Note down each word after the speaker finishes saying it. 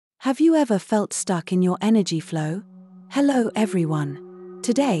Have you ever felt stuck in your energy flow? Hello everyone.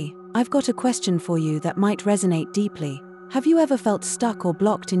 Today, I've got a question for you that might resonate deeply. Have you ever felt stuck or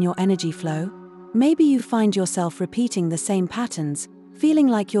blocked in your energy flow? Maybe you find yourself repeating the same patterns, feeling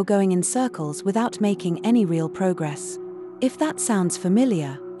like you're going in circles without making any real progress. If that sounds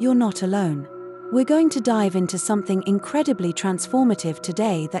familiar, you're not alone. We're going to dive into something incredibly transformative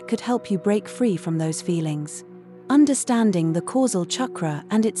today that could help you break free from those feelings. Understanding the causal chakra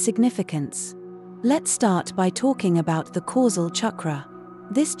and its significance. Let's start by talking about the causal chakra.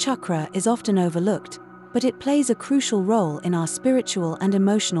 This chakra is often overlooked, but it plays a crucial role in our spiritual and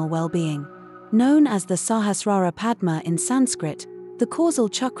emotional well-being. Known as the Sahasrara Padma in Sanskrit, the causal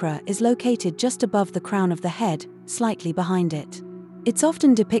chakra is located just above the crown of the head, slightly behind it. It's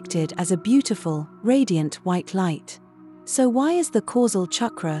often depicted as a beautiful, radiant white light. So why is the causal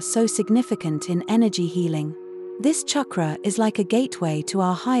chakra so significant in energy healing? This chakra is like a gateway to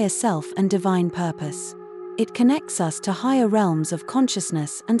our higher self and divine purpose. It connects us to higher realms of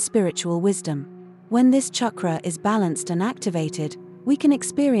consciousness and spiritual wisdom. When this chakra is balanced and activated, we can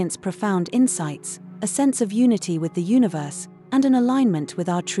experience profound insights, a sense of unity with the universe, and an alignment with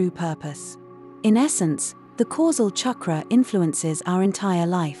our true purpose. In essence, the causal chakra influences our entire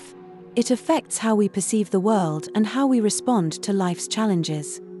life. It affects how we perceive the world and how we respond to life's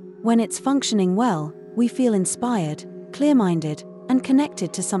challenges. When it's functioning well, we feel inspired, clear-minded, and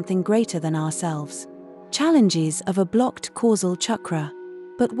connected to something greater than ourselves. Challenges of a blocked causal chakra.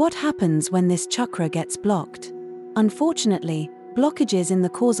 But what happens when this chakra gets blocked? Unfortunately, blockages in the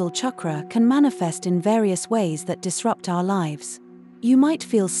causal chakra can manifest in various ways that disrupt our lives. You might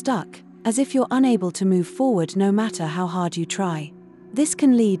feel stuck, as if you're unable to move forward no matter how hard you try. This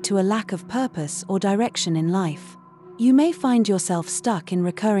can lead to a lack of purpose or direction in life. You may find yourself stuck in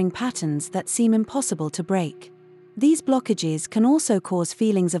recurring patterns that seem impossible to break. These blockages can also cause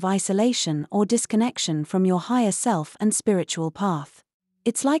feelings of isolation or disconnection from your higher self and spiritual path.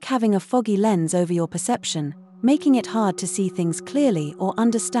 It's like having a foggy lens over your perception, making it hard to see things clearly or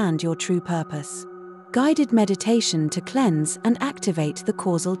understand your true purpose. Guided meditation to cleanse and activate the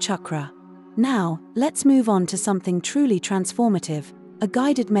causal chakra. Now, let's move on to something truly transformative, a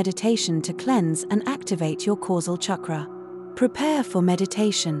guided meditation to cleanse and activate your causal chakra. Prepare for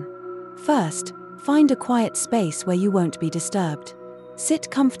meditation. First, find a quiet space where you won't be disturbed.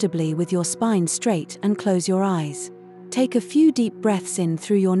 Sit comfortably with your spine straight and close your eyes. Take a few deep breaths in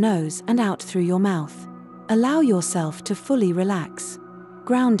through your nose and out through your mouth. Allow yourself to fully relax.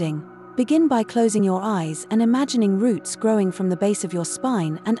 Grounding. Begin by closing your eyes and imagining roots growing from the base of your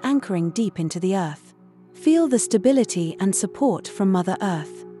spine and anchoring deep into the earth. Feel the stability and support from Mother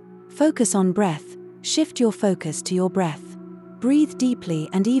Earth. Focus on breath. Shift your focus to your breath. Breathe deeply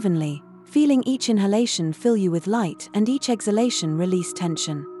and evenly, feeling each inhalation fill you with light and each exhalation release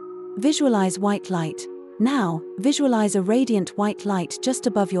tension. Visualize white light. Now, visualize a radiant white light just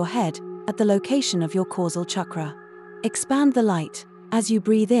above your head, at the location of your causal chakra. Expand the light. As you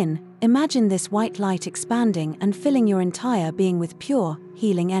breathe in, imagine this white light expanding and filling your entire being with pure,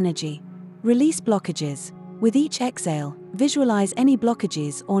 healing energy. Release blockages. With each exhale, visualize any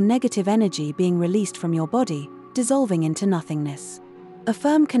blockages or negative energy being released from your body, dissolving into nothingness.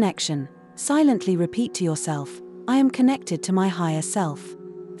 Affirm connection. Silently repeat to yourself, I am connected to my higher self.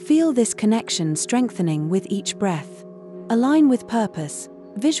 Feel this connection strengthening with each breath. Align with purpose.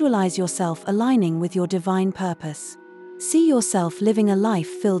 Visualize yourself aligning with your divine purpose. See yourself living a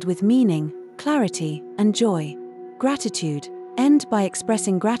life filled with meaning, clarity, and joy. Gratitude. End by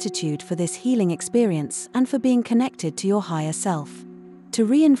expressing gratitude for this healing experience and for being connected to your higher self. To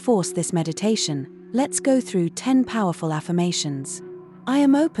reinforce this meditation, let's go through 10 powerful affirmations. I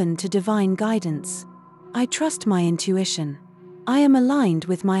am open to divine guidance. I trust my intuition. I am aligned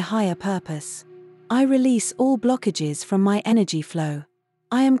with my higher purpose. I release all blockages from my energy flow.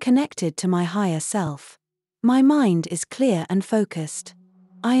 I am connected to my higher self. My mind is clear and focused.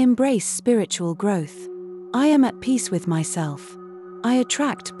 I embrace spiritual growth. I am at peace with myself. I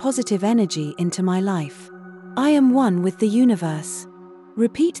attract positive energy into my life. I am one with the universe.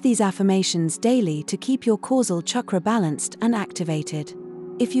 Repeat these affirmations daily to keep your causal chakra balanced and activated.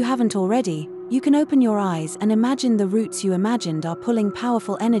 If you haven't already, you can open your eyes and imagine the roots you imagined are pulling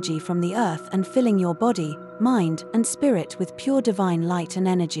powerful energy from the earth and filling your body, mind, and spirit with pure divine light and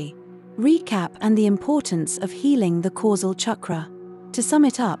energy. Recap and the importance of healing the causal chakra. To sum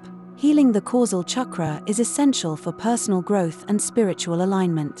it up, healing the causal chakra is essential for personal growth and spiritual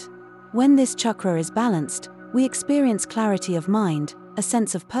alignment. When this chakra is balanced, we experience clarity of mind, a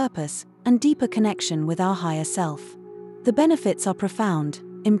sense of purpose, and deeper connection with our higher self. The benefits are profound: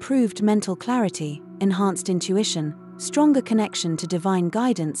 improved mental clarity, enhanced intuition, stronger connection to divine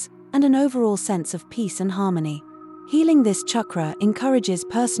guidance, and an overall sense of peace and harmony. Healing this chakra encourages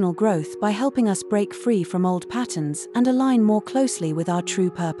personal growth by helping us break free from old patterns and align more closely with our true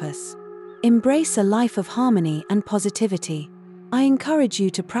purpose. Embrace a life of harmony and positivity. I encourage you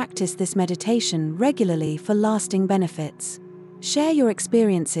to practice this meditation regularly for lasting benefits. Share your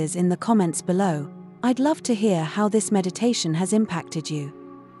experiences in the comments below. I'd love to hear how this meditation has impacted you.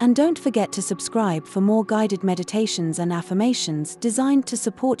 And don't forget to subscribe for more guided meditations and affirmations designed to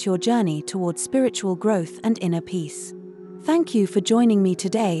support your journey towards spiritual growth and inner peace. Thank you for joining me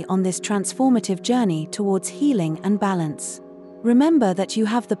today on this transformative journey towards healing and balance. Remember that you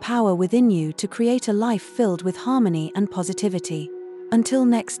have the power within you to create a life filled with harmony and positivity. Until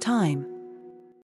next time.